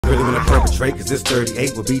really wanna perpetrate, cause this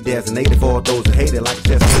 38 will be designated for all those who hate it like a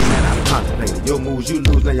just man out of contemplated. Your moves you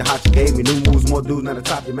lose, now your hot you gave me. New moves, more dudes, now the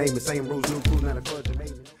top you made me. Same rules, new crews, now the fudge you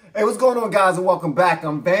made me. Hey, what's going on, guys, and welcome back.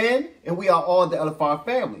 I'm Van, and we are all the LFR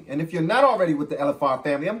family. And if you're not already with the LFR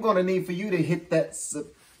family, I'm going to need for you to hit that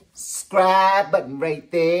subscribe button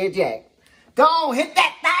right there, Jack. Go on, hit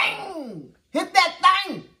that thing. Hit that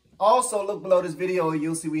thing. Also, look below this video, and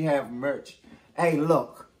you'll see we have merch. Hey,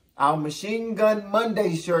 look, our Machine Gun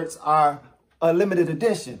Monday shirts are a limited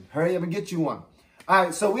edition. Hurry up and get you one. All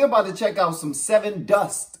right, so we're about to check out some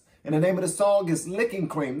SevenDust. And the name of the song is Licking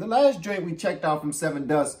Cream. The last joint we checked out from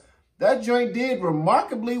SevenDust, that joint did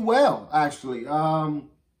remarkably well, actually.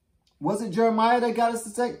 Was it Jeremiah that got us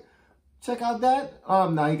to check out that?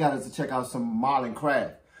 No, he got us to check out some Marlon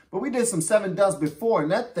Craft. But we did some SevenDust before,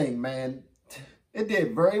 and that thing, man, it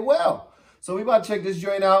did very well. So we about to check this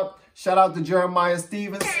joint out. Shout out to Jeremiah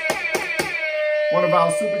Stevens, one of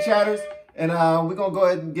our super chatters. And we're going to go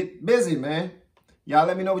ahead and get busy, man. Y'all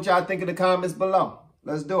let me know what y'all think in the comments below.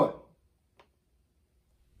 Let's do it.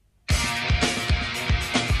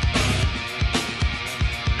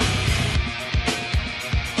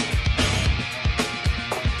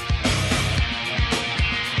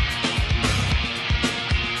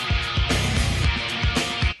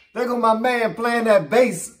 There go my man playing that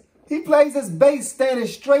bass. He plays his bass standing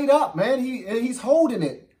straight up, man. He's holding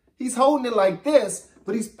it. He's holding it like this,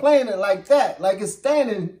 but he's playing it like that. Like it's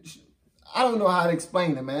standing. I don't know how to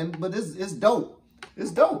explain it, man, but it's dope.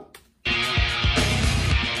 It's dope.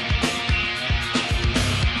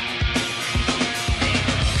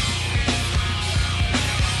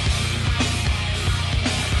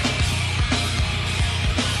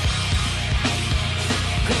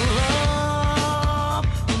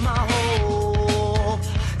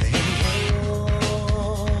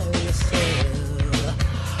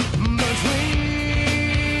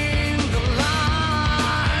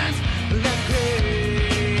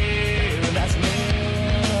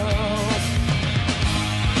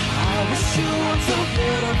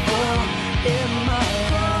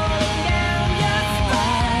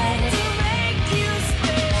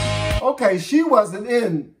 Okay, she wasn't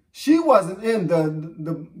in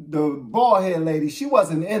the bald head lady. She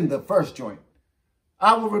wasn't in the first joint.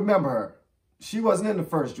 I will remember her. She wasn't in the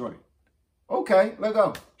first joint. Okay, let's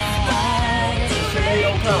go.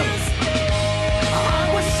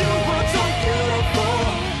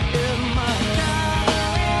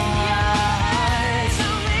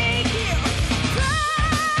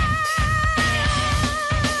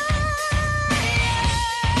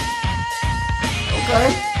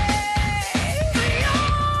 Okay.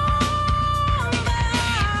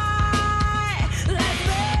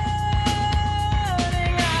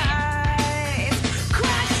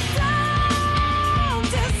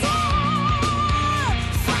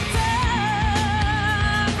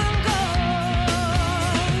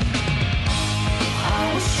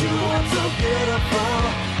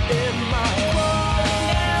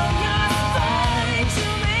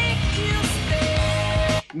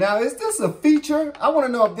 Now, is this a feature? I want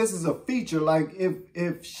to know if this is a feature, like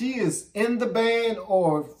if she is in the band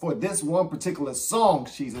or for this one particular song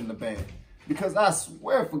she's in the band. Because I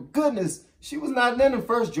swear, for goodness, she was not in the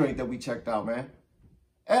first joint that we checked out, man.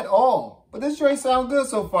 At all. But this joint sounds good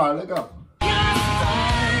so far. Let's go.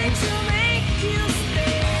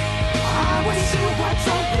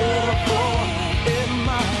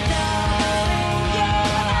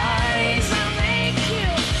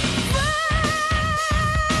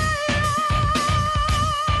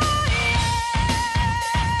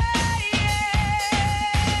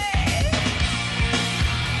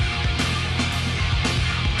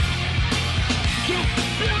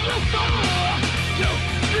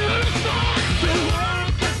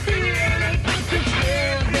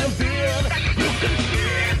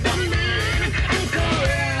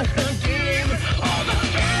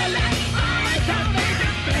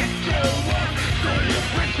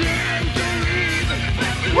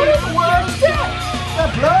 What in the world is that?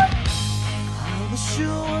 That blood? I wish you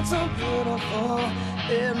were so beautiful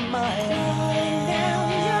in my eyes. Down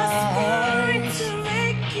your spine to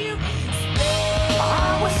make you stay.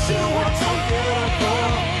 I wish you were so beautiful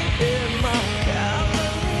in my eyes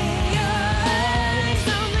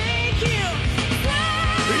to make you stay.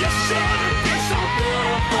 You shouldn't be so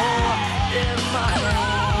beautiful in my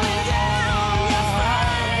eyes. Down your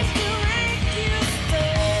spine to make you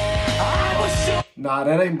stay. I wish you. Nah,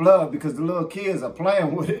 that ain't blood because the little kids are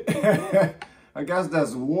playing with it. I guess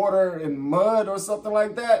that's water and mud or something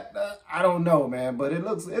like that. I don't know, man, but it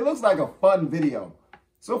looks like a fun video.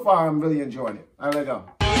 So far, I'm really enjoying it. All right, let go.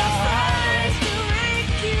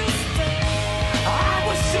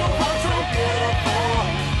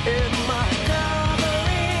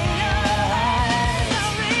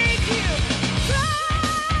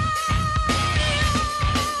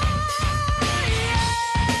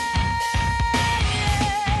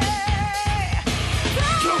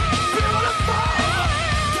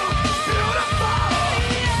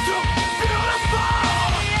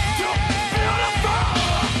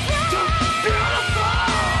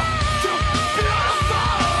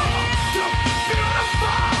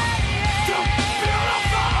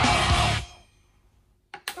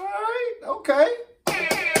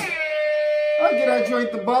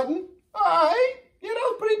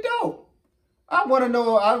 I want to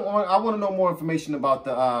know. I want to know more information about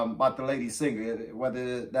the lady singer,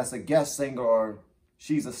 whether that's a guest singer or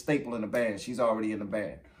she's a staple in the band. She's already in the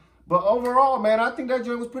band. But overall, man, I think that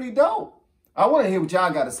joint was pretty dope. I want to hear what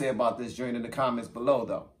y'all got to say about this joint in the comments below,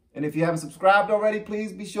 though. And if you haven't subscribed already,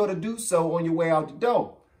 please be sure to do so on your way out the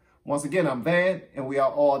door. Once again, I'm Van, and we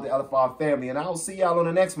are all the LFR family. And I'll see y'all on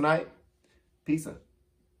the next one, all right? Peace out.